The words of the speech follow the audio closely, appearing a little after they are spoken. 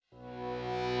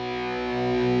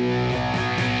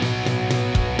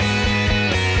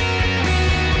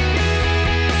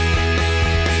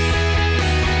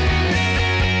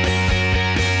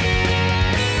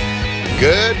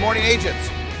agents.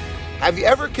 Have you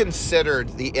ever considered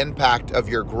the impact of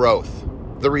your growth,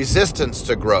 the resistance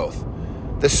to growth,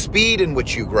 the speed in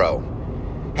which you grow?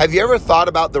 Have you ever thought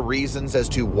about the reasons as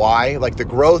to why, like the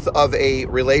growth of a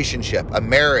relationship, a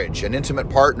marriage, an intimate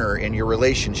partner in your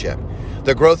relationship,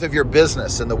 the growth of your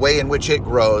business and the way in which it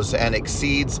grows and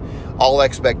exceeds all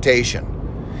expectation?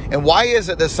 And why is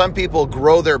it that some people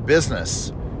grow their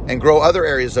business and grow other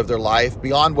areas of their life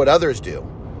beyond what others do?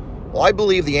 Well, I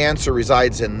believe the answer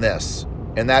resides in this,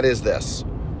 and that is this,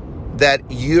 that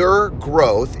your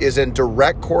growth is in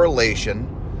direct correlation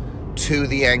to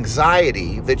the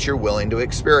anxiety that you're willing to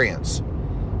experience.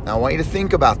 Now, I want you to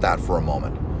think about that for a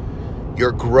moment.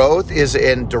 Your growth is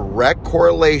in direct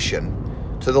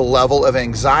correlation to the level of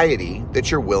anxiety that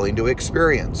you're willing to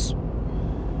experience.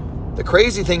 The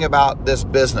crazy thing about this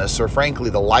business, or frankly,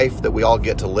 the life that we all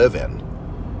get to live in,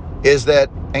 is that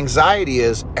anxiety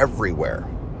is everywhere.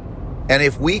 And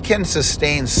if we can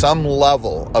sustain some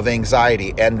level of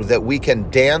anxiety and that we can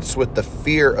dance with the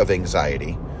fear of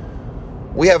anxiety,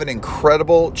 we have an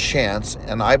incredible chance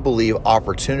and I believe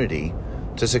opportunity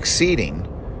to succeeding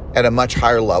at a much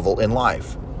higher level in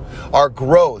life. Our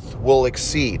growth will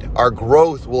exceed, our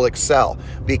growth will excel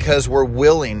because we're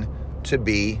willing to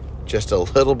be just a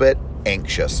little bit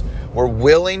anxious. We're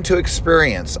willing to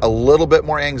experience a little bit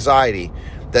more anxiety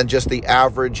than just the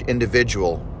average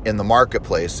individual in the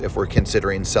marketplace if we're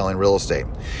considering selling real estate.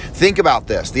 Think about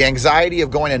this, the anxiety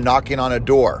of going and knocking on a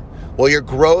door. Well, your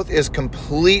growth is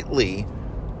completely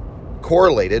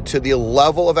correlated to the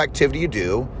level of activity you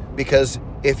do, because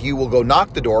if you will go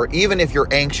knock the door, even if you're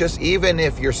anxious, even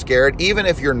if you're scared, even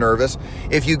if you're nervous,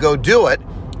 if you go do it,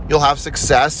 you'll have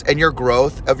success and your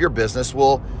growth of your business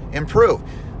will improve.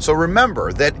 So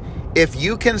remember that if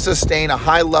you can sustain a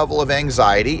high level of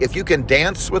anxiety, if you can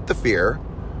dance with the fear,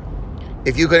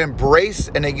 if you can embrace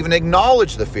and even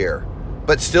acknowledge the fear,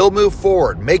 but still move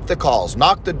forward, make the calls,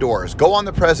 knock the doors, go on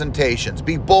the presentations,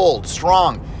 be bold,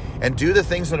 strong, and do the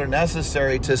things that are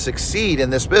necessary to succeed in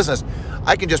this business,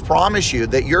 I can just promise you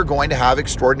that you're going to have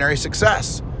extraordinary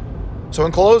success. So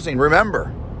in closing,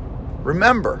 remember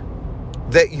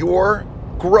that your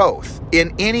growth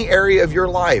in any area of your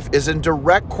life is in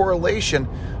direct correlation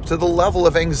to the level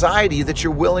of anxiety that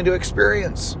you're willing to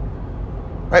experience.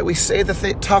 Right? We say the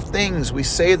tough things. We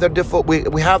say the difficult.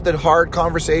 We have the hard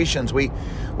conversations. We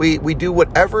do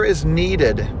whatever is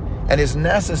needed and is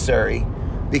necessary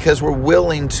because we're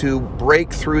willing to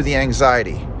break through the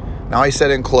anxiety. Now, I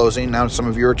said in closing, now some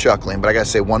of you are chuckling, but I got to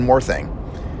say one more thing.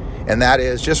 And that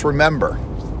is, just remember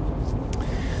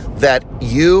that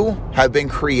you have been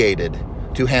created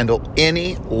to handle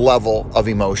any level of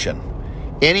emotion,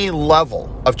 any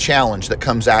level of challenge that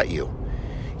comes at you.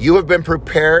 You have been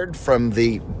prepared from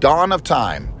the dawn of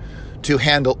time to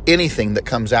handle anything that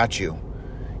comes at you.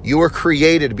 You were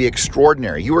created to be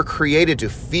extraordinary. You were created to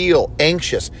feel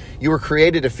anxious. You were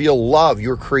created to feel love. You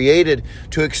were created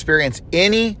to experience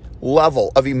any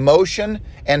level of emotion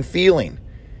and feeling,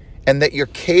 and that you're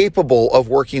capable of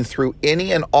working through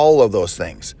any and all of those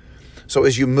things. So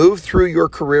as you move through your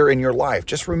career in your life,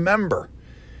 just remember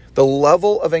the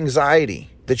level of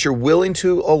anxiety that you're willing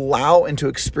to allow and to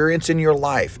experience in your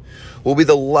life will be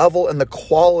the level and the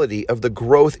quality of the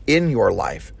growth in your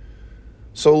life.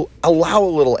 So allow a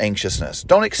little anxiousness.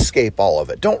 Don't escape all of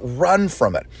it. Don't run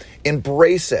from it.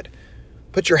 Embrace it.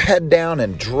 Put your head down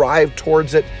and drive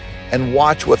towards it and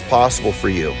watch what's possible for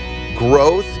you.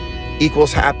 Growth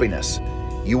equals happiness.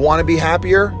 You want to be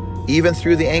happier, even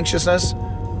through the anxiousness?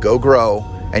 Go grow,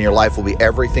 and your life will be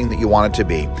everything that you want it to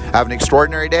be. Have an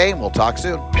extraordinary day, and we'll talk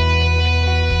soon.